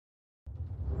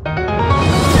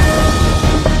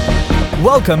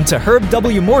Welcome to Herb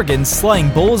W. Morgan's Slaying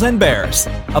Bulls and Bears,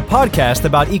 a podcast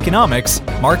about economics,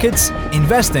 markets,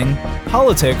 investing,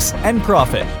 politics, and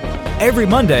profit. Every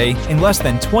Monday, in less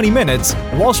than 20 minutes,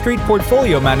 Wall Street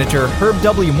portfolio manager Herb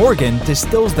W. Morgan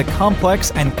distills the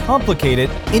complex and complicated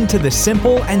into the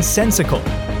simple and sensical.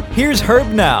 Here's Herb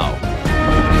now.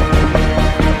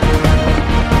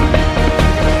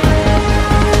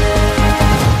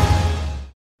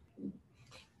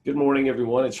 Good morning,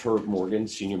 everyone. It's Herb Morgan,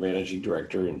 Senior Managing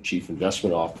Director and Chief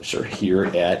Investment Officer here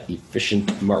at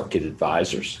Efficient Market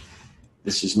Advisors.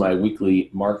 This is my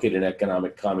weekly market and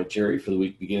economic commentary for the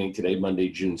week beginning today, Monday,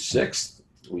 June 6th.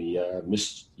 We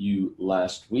missed you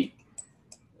last week.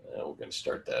 We're going to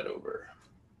start that over.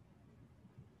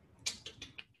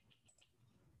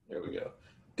 There we go.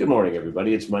 Good morning,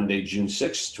 everybody. It's Monday, June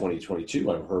 6th,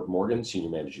 2022. I'm Herb Morgan, Senior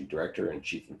Managing Director and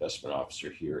Chief Investment Officer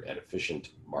here at Efficient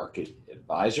Market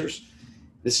Advisors.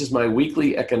 This is my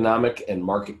weekly economic and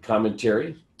market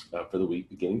commentary for the week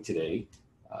beginning today,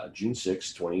 June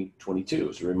 6th, 2022.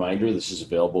 As a reminder, this is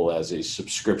available as a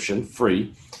subscription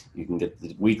free. You can get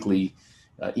the weekly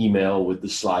email with the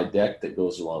slide deck that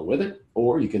goes along with it,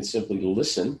 or you can simply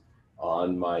listen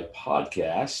on my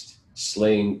podcast,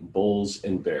 Slaying Bulls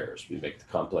and Bears. We make the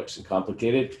complex and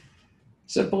complicated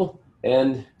simple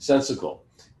and sensical.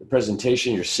 The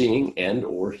presentation you're seeing and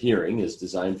or hearing is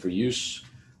designed for use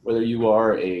whether you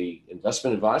are a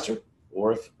investment advisor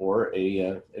or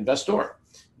a investor.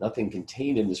 Nothing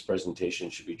contained in this presentation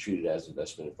should be treated as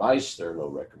investment advice. There are no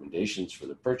recommendations for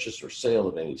the purchase or sale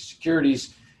of any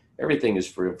securities. Everything is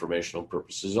for informational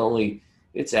purposes only.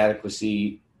 Its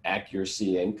adequacy,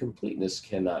 accuracy, and completeness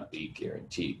cannot be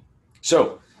guaranteed.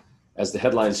 So, as the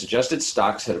headline suggested,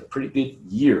 stocks had a pretty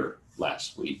good year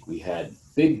last week. We had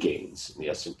big gains in the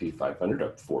S&P 500,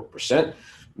 up 4%.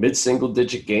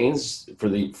 Mid-single-digit gains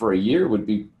for a year would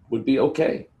be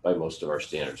okay by most of our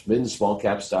standards. Mid and small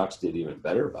cap stocks did even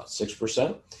better, about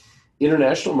 6%.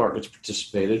 International markets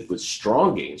participated with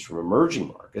strong gains from emerging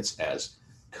markets as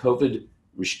COVID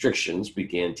restrictions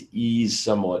began to ease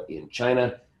somewhat in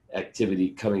China,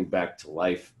 activity coming back to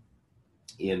life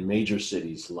in major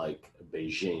cities like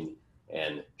Beijing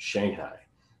and Shanghai.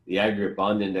 The aggregate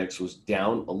bond index was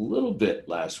down a little bit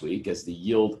last week as the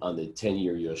yield on the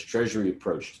 10-year U.S. Treasury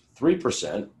approached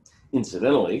 3%.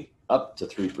 Incidentally, up to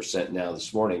 3% now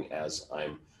this morning as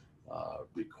I'm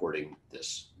recording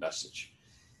this message.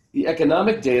 The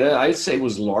economic data, I'd say,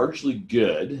 was largely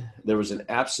good. There was an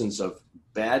absence of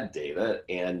bad data,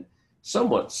 and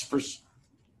somewhat for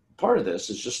part of this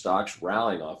is just stocks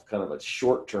rallying off kind of a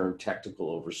short-term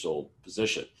technical oversold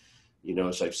position. You know,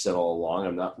 as I've said all along,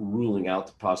 I'm not ruling out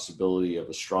the possibility of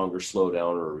a stronger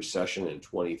slowdown or a recession in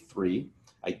 23.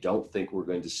 I don't think we're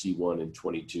going to see one in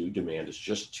 22. Demand is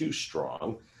just too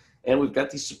strong. And we've got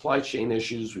these supply chain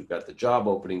issues. We've got the job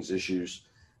openings issues.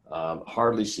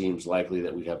 Hardly seems likely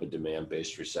that we have a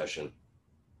demand-based recession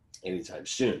anytime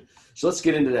soon. So let's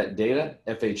get into that data.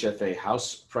 FHFA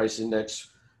House Price Index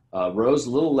rose a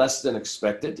little less than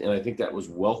expected, and I think that was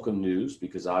welcome news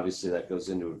because obviously that goes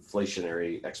into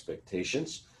inflationary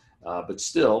expectations. But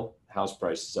still, house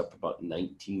prices up about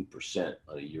 19%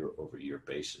 on a year-over-year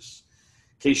basis.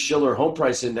 Case-Shiller Home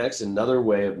Price Index, another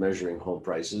way of measuring home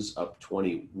prices, up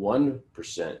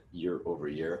 21%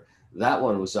 year-over-year. That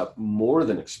one was up more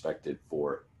than expected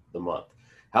for the month.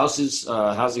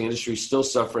 Housing industry still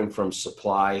suffering from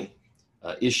supply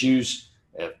issues.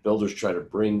 If builders try to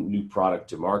bring new product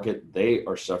to market, they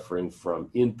are suffering from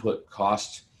input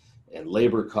cost and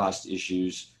labor cost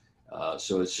issues.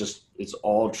 So it's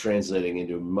all translating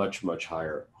into much, much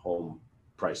higher home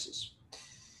prices.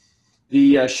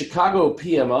 The Chicago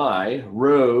PMI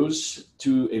rose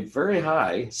to a very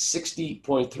high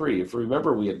 60.3. If you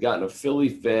remember, we had gotten a Philly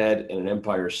Fed and an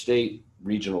Empire State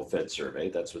regional Fed survey.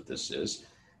 That's what this is.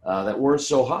 That weren't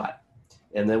so hot.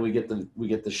 And then we get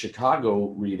the Chicago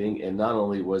reading, and not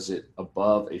only was it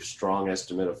above a strong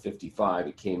estimate of 55,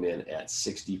 it came in at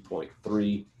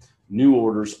 60.3. New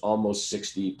orders almost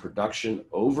 60, production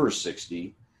over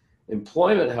 60.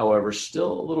 Employment, however,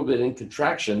 still a little bit in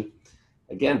contraction.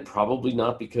 Again, probably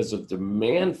not because of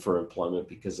demand for employment,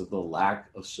 because of the lack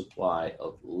of supply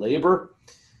of labor.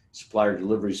 Supplier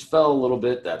deliveries fell a little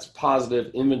bit. That's positive.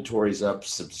 Inventories up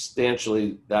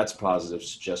substantially. That's positive.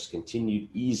 Suggests continued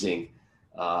easing,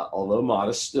 although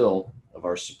modest still, of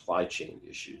our supply chain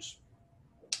issues.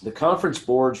 The Conference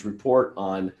Board's report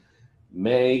on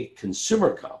May consumer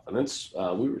confidence,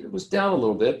 it was down a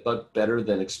little bit, but better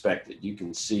than expected. You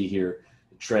can see here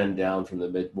the trend down from the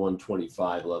mid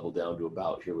 125 level down to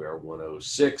about, here we are,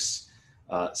 106.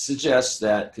 Suggests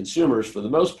that consumers, for the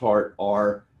most part,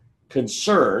 are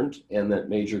concerned, and that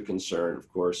major concern,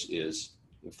 of course, is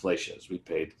inflation, as we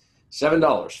paid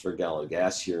 $7 for a gallon of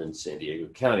gas here in San Diego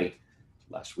County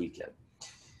last weekend.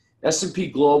 S&P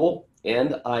Global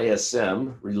and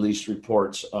ISM released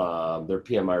reports, their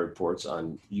PMI reports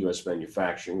on U.S.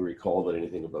 manufacturing. Recall that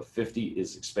anything above 50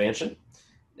 is expansion.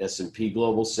 S&P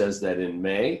Global says that in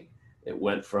May, it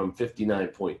went from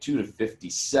 59.2 to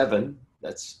 57.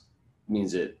 That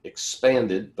means it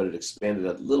expanded, but it expanded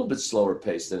at a little bit slower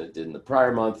pace than it did in the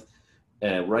prior month,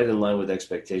 and right in line with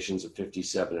expectations of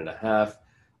 57.5.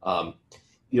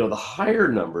 The higher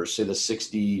numbers, say the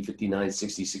 60, 59,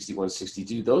 60, 61,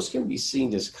 62, those can be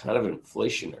seen as kind of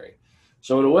inflationary.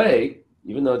 So in a way,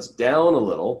 even though it's down a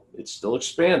little, it's still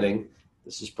expanding.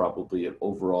 This is probably an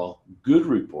overall good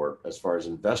report as far as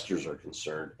investors are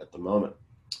concerned at the moment.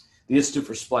 The Institute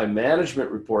for Supply Management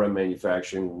report on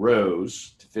manufacturing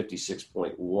rose to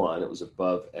 56.1. It was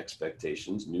above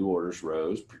expectations. New orders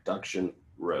rose, production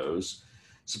rose.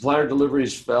 Supplier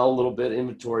deliveries fell a little bit.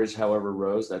 Inventories, however,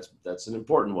 rose. That's an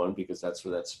important one because that's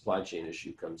where that supply chain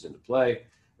issue comes into play.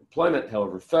 Employment,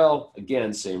 however, fell.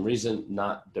 Again, same reason,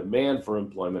 not demand for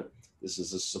employment. This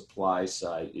is a supply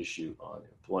side issue on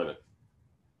employment.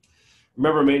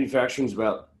 Remember, manufacturing is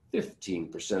about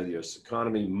 15% of the U.S.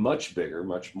 economy. Much bigger,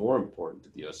 much more important to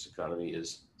the U.S. economy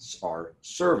is our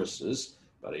services,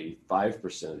 about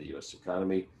 85% of the U.S.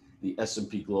 economy. The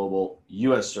S&P Global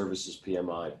U.S. Services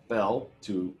PMI fell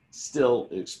to still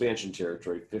expansion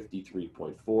territory,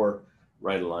 53.4,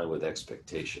 right in line with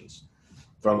expectations.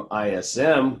 From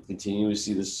ISM, continue to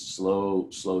see this slow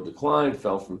decline,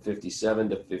 fell from 57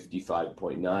 to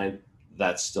 55.9.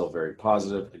 That's still very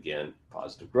positive. Again,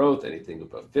 positive growth, anything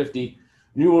above 50.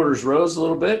 New orders rose a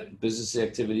little bit. Business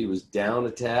activity was down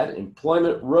a tad.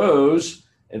 Employment rose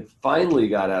and finally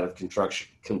got out of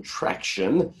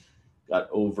contraction, got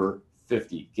over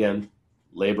 50. Again,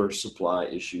 labor supply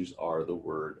issues are the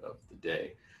word of the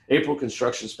day. April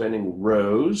construction spending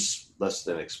rose less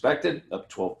than expected,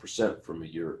 up 12% from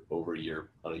year-over-year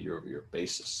on a year-over-year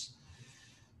basis.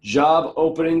 Job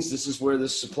openings, this is where the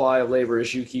supply of labor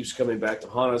issue keeps coming back to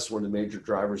haunt us, one of the major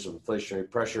drivers of inflationary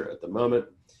pressure at the moment.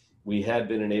 We had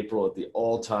been in April at the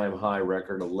all-time high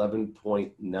record,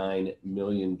 11.9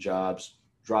 million jobs,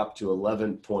 dropped to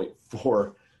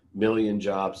 11.4 million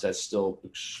jobs. That's still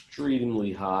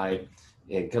extremely high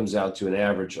and comes out to an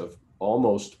average of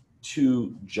almost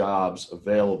 2 jobs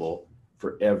available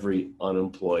for every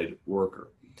unemployed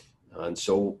worker. And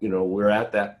so, we're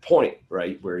at that point,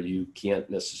 right, where you can't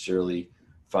necessarily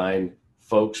find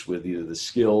folks with either the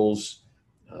skills,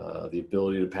 the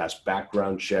ability to pass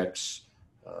background checks,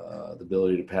 the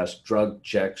ability to pass drug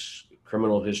checks,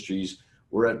 criminal histories.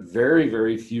 We're at very,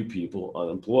 very few people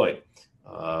unemployed.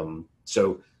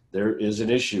 So there is an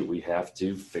issue. We have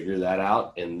to figure that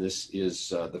out. And this is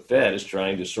the Fed is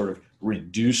trying to sort of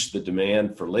reduce the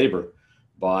demand for labor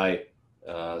by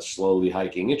slowly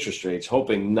hiking interest rates,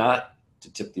 hoping not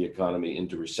to tip the economy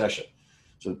into recession.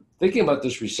 So thinking about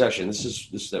this recession, this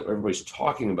is that everybody's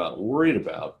talking about, worried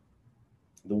about.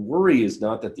 The worry is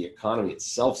not that the economy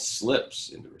itself slips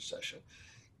into recession.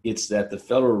 It's that the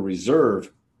Federal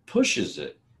Reserve pushes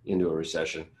it into a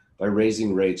recession by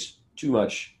raising rates too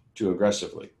much, too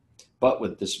aggressively. But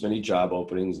with this many job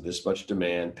openings, this much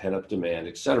demand, pent-up demand,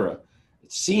 et cetera,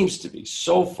 it seems to be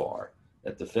so far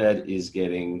that the Fed is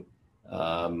getting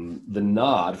the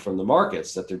nod from the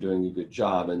markets that they're doing a good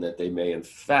job and that they may, in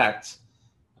fact,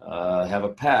 have a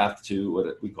path to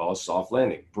what we call a soft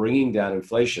landing, bringing down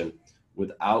inflation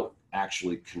without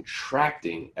actually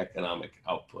contracting economic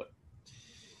output.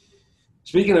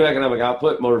 Speaking of economic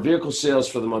output, motor vehicle sales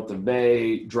for the month of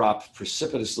May dropped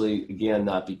precipitously, again,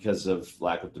 not because of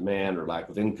lack of demand or lack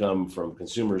of income from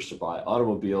consumers to buy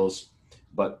automobiles,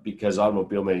 but because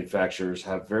automobile manufacturers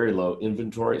have very low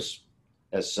inventories.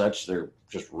 As such, they're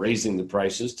just raising the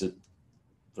prices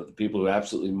for the people who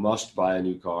absolutely must buy a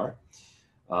new car.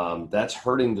 That's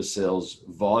hurting the sales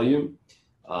volume.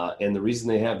 And the reason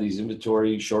they have these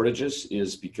inventory shortages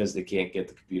is because they can't get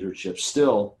the computer chips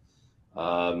still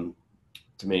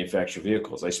to manufacture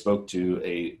vehicles. I spoke to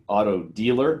a auto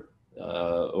dealer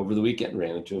over the weekend,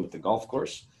 ran into him at the golf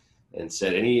course and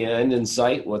said, any end in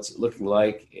sight? What's it looking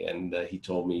like? And he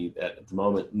told me that at the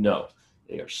moment, no,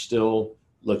 they are still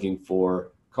looking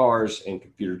for cars and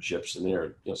computer chips, and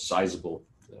they're a sizable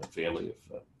family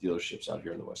of dealerships out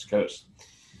here on the West Coast.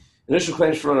 Initial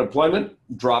claims for unemployment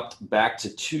dropped back to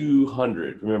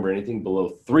 200. Remember, anything below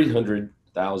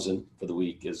 300,000 for the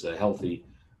week is a healthy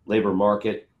labor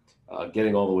market.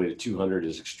 Getting all the way to 200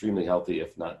 is extremely healthy,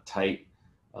 if not tight.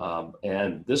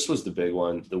 And this was the big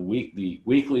one, the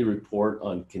weekly report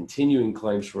on continuing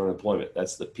claims for unemployment.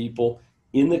 That's the people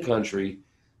in the country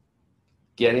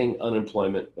getting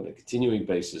unemployment on a continuing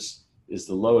basis is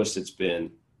the lowest it's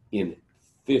been in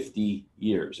 50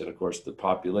 years. And of course, the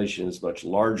population is much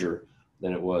larger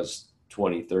than it was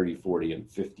 20, 30, 40, and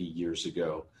 50 years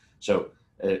ago. So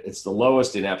it's the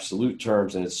lowest in absolute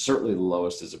terms, and it's certainly the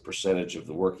lowest as a percentage of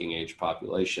the working age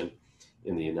population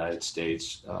in the United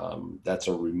States. That's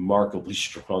a remarkably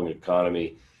strong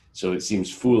economy. So it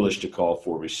seems foolish to call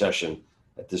for recession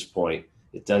at this point.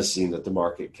 It does seem that the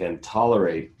market can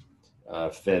tolerate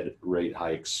Fed rate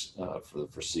hikes for the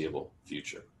foreseeable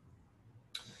future.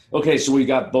 Okay, so we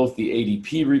got both the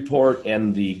ADP report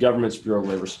and the Government's Bureau of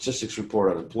Labor Statistics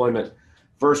report on employment.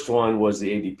 First one was the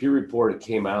ADP report. It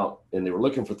came out and they were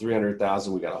looking for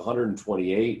 300,000. We got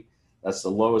 128. That's the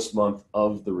lowest month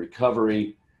of the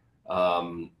recovery.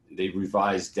 They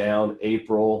revised down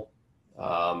April,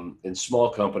 and small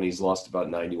companies lost about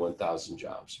 91,000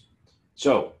 jobs.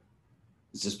 So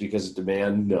is this because of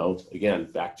demand? No.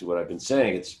 Again, back to what I've been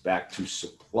saying, it's back to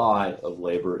supply of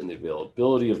labor and the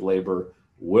availability of labor,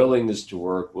 willingness to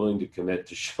work, willing to commit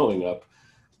to showing up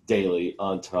daily,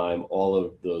 on time, all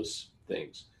of those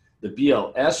things. The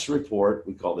BLS report,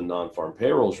 we call the non-farm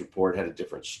payrolls report, had a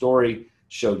different story,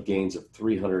 showed gains of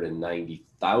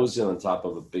 390,000 on top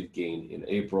of a big gain in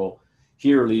April.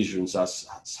 Here, leisure and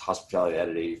hospitality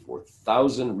added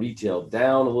 84,000, retail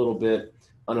down a little bit,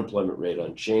 unemployment rate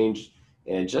unchanged,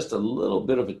 and just a little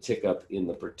bit of a tick up in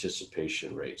the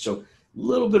participation rate. So a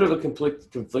little bit of a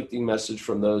conflicting message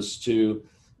from those two.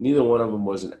 Neither one of them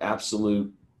was an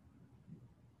absolute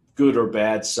good or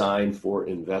bad sign for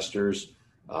investors.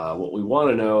 What we want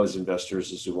to know as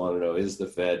investors is we want to know, is the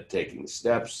Fed taking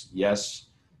steps? Yes.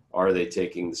 Are they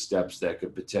taking the steps that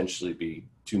could potentially be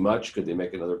too much? Could they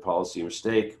make another policy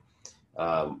mistake?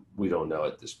 We don't know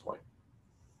at this point.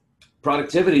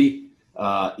 Productivity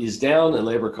is down and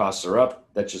labor costs are up.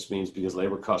 That just means because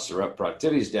labor costs are up,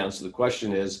 productivity is down. So the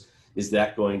question is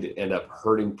that going to end up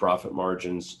hurting profit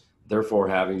margins, therefore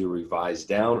having to revise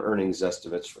down earnings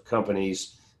estimates for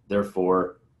companies?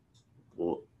 Therefore,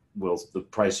 will the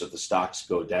price of the stocks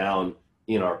go down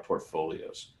in our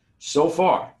portfolios? So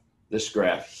far, this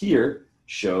graph here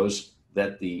shows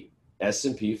that the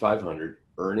S&P 500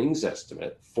 earnings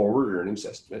estimate, forward earnings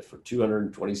estimate for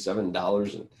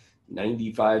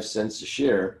 $227.95 a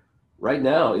share right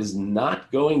now is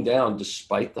not going down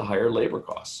despite the higher labor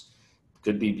costs.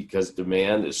 Could be because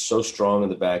demand is so strong in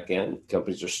the back end,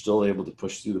 companies are still able to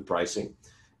push through the pricing.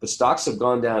 But stocks have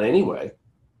gone down anyway,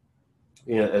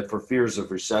 for fears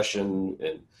of recession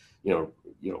and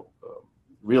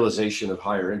realization of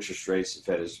higher interest rates. The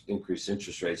Fed has increased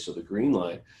interest rates, so the green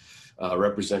line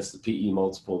represents the PE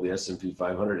multiple of the S&P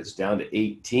 500. It's down to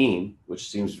 18,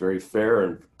 which seems very fair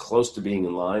and close to being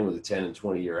in line with the 10 and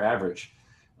 20-year average.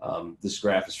 This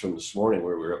graph is from this morning,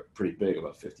 where we were up pretty big,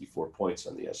 about 54 points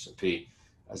on the S&P,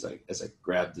 as I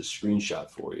grabbed this screenshot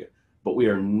for you. But we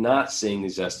are not seeing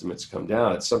these estimates come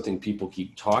down. It's something people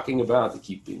keep talking about, they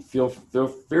keep being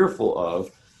fearful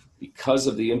of because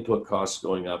of the input costs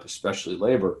going up, especially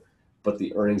labor, but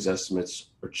the earnings estimates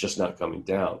are just not coming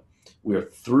down. We are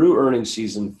through earnings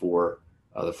season for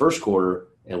the first quarter,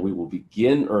 and we will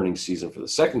begin earnings season for the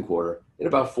second quarter in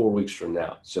about 4 weeks from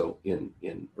now, so in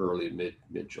early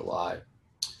mid-July.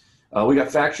 We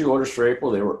got factory orders for April.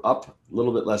 They were up a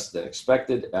little bit less than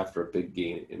expected after a big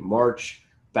gain in March.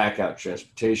 Back out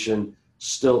transportation,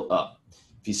 still up.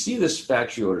 If you see this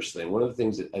factory orders thing, one of the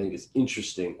things that I think is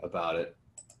interesting about it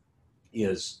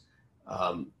is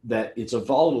that it's a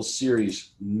volatile series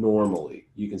normally.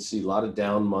 You can see a lot of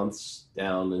down months,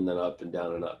 down and then up and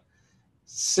down and up.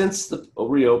 Since the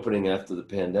reopening after the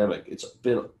pandemic, it's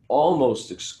been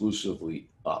almost exclusively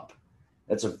up.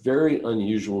 That's a very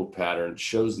unusual pattern. It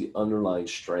shows the underlying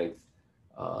strength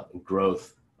and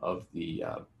growth of the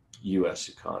U.S.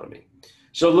 economy.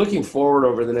 So looking forward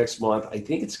over the next month, I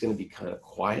think it's going to be kind of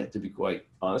quiet, to be quite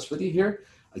honest with you here.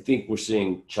 I think we're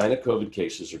seeing China COVID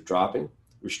cases are dropping.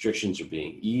 Restrictions are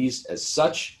being eased. As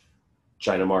such,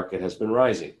 China market has been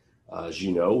rising. As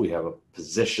you know, we have a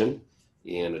position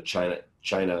in a China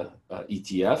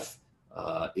ETF.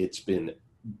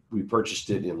 We purchased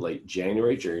it in late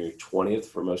January 20th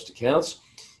for most accounts.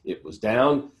 It was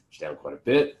down. It's down quite a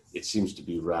bit. It seems to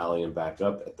be rallying back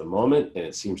up at the moment, and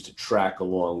it seems to track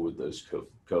along with those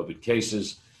COVID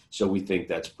cases. So we think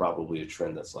that's probably a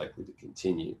trend that's likely to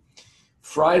continue.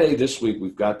 Friday this week,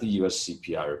 we've got the U.S.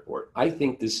 CPI report. I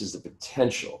think this is the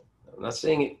potential. I'm not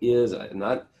saying it is, I'm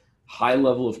not high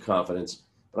level of confidence,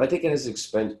 but I think it has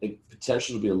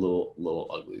potential to be a little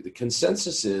ugly. The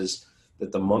consensus is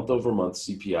that the month-over-month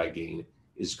CPI gain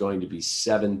is going to be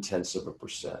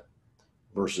 0.7%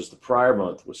 versus the prior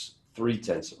month was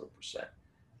 0.3%.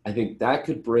 I think that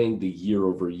could bring the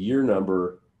year-over-year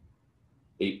number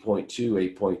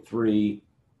 8.2, 8.3,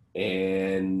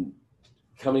 and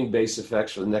coming base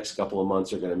effects for the next couple of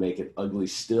months are going to make it ugly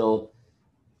still.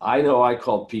 I know I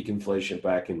called peak inflation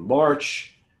back in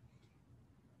March.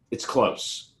 It's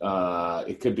close.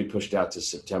 It could be pushed out to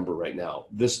September right now.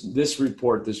 This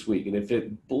report this week, and if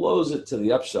it blows it to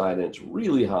the upside and it's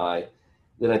really high,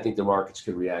 then I think the markets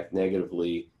could react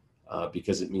negatively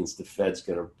because it means the Fed's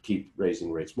going to keep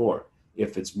raising rates more.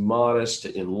 If it's modest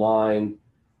to in line,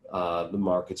 the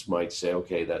markets might say,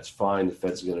 okay, that's fine. The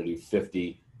Fed's going to do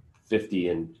 50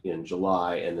 in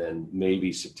July, and then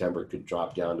maybe September could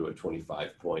drop down to a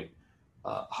 25-point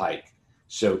hike.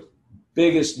 So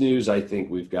biggest news I think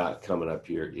we've got coming up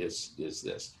here is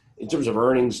this. In terms of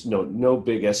earnings, no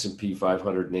big S&P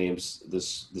 500 names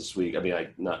this week. I mean,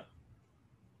 not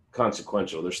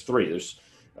consequential. There's three. There's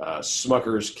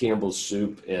Smucker's, Campbell's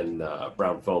Soup, and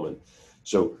Brown-Forman.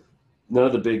 So none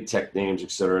of the big tech names,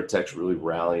 et cetera. Tech's really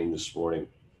rallying this morning.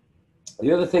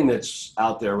 The other thing that's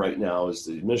out there right now is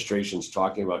the administration's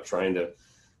talking about trying to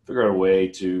figure out a way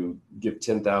to give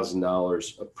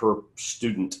 $10,000 per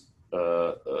student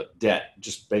debt,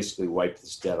 just basically wipe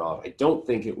this debt off. I don't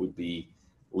think it would be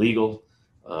legal.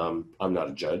 I'm not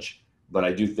a judge, but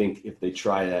I do think if they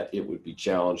try that, it would be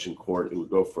challenged in court. It would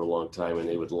go for a long time and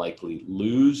they would likely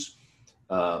lose.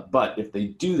 But if they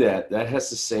do that, that has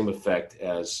the same effect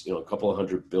as, a couple of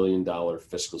 $100 billion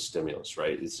fiscal stimulus,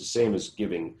 right? It's the same as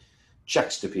giving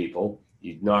checks to people.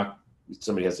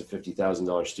 Somebody has a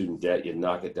 $50,000 student debt, you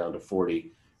knock it down to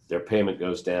 40, their payment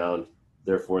goes down,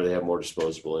 therefore they have more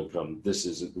disposable income. This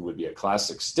would be a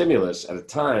classic stimulus at a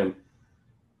time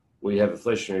where you have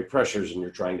inflationary pressures and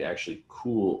you're trying to actually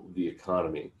cool the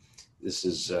economy. This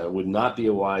would not be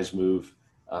a wise move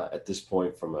at this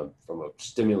point from a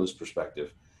stimulus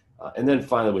perspective. And then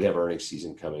finally, we have earnings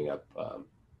season coming up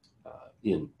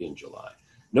in July.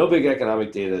 No big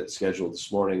economic data scheduled this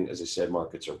morning. As I said,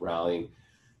 markets are rallying.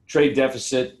 Trade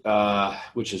deficit,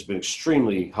 which has been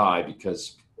extremely high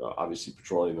because obviously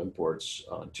petroleum imports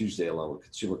on Tuesday, along with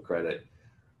consumer credit,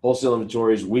 wholesale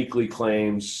inventories, weekly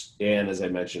claims, and as I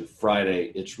mentioned,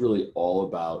 Friday, it's really all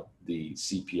about the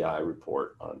CPI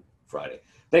report on Friday.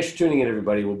 Thanks for tuning in,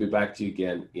 everybody. We'll be back to you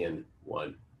again in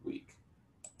 1 week.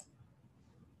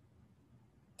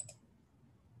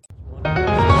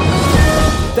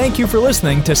 Thank you for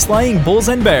listening to Slaying Bulls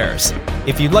and Bears.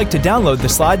 If you'd like to download the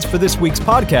slides for this week's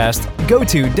podcast, go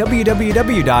to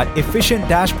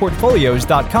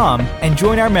www.efficient-portfolios.com and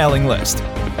join our mailing list.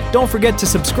 Don't forget to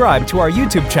subscribe to our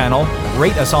YouTube channel,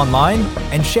 rate us online,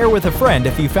 and share with a friend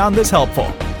if you found this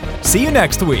helpful. See you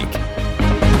next week.